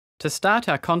To start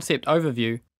our concept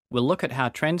overview, we'll look at how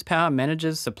Transpower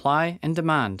manages supply and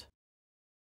demand.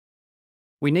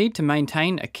 We need to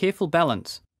maintain a careful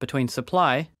balance between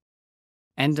supply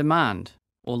and demand,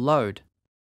 or load,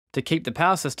 to keep the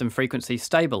power system frequency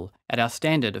stable at our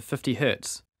standard of 50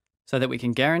 Hz, so that we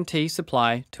can guarantee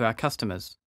supply to our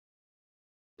customers.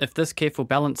 If this careful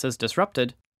balance is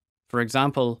disrupted, for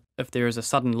example, if there is a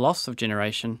sudden loss of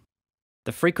generation,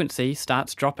 the frequency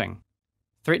starts dropping,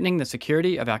 threatening the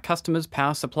security of our customers'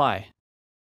 power supply.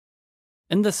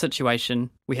 In this situation,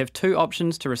 we have two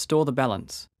options to restore the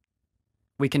balance.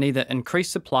 We can either increase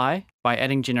supply by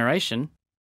adding generation,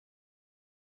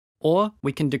 or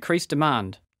we can decrease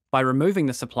demand by removing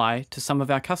the supply to some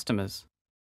of our customers.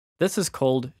 This is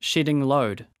called shedding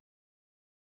load.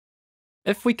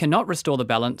 If we cannot restore the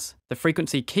balance, the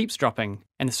frequency keeps dropping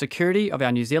and the security of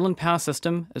our New Zealand power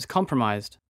system is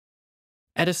compromised.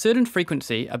 At a certain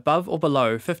frequency above or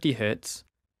below 50 Hz,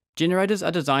 generators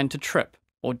are designed to trip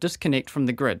or disconnect from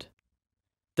the grid.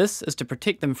 This is to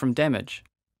protect them from damage.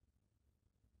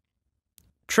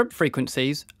 Trip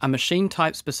frequencies are machine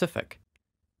type specific.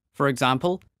 For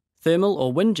example, thermal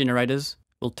or wind generators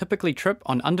will typically trip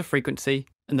on underfrequency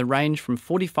in the range from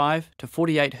 45 to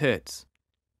 48 Hz,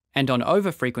 and on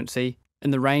overfrequency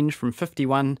in the range from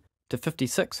 51 to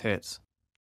 56 Hz.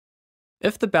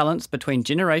 If the balance between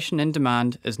generation and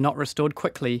demand is not restored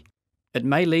quickly, it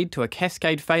may lead to a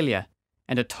cascade failure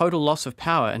and a total loss of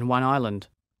power in one island,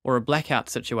 or a blackout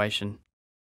situation.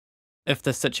 If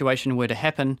this situation were to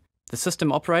happen, the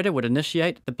system operator would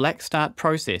initiate the black start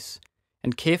process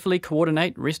and carefully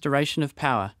coordinate restoration of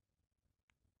power.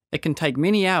 It can take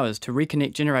many hours to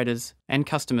reconnect generators and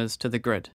customers to the grid.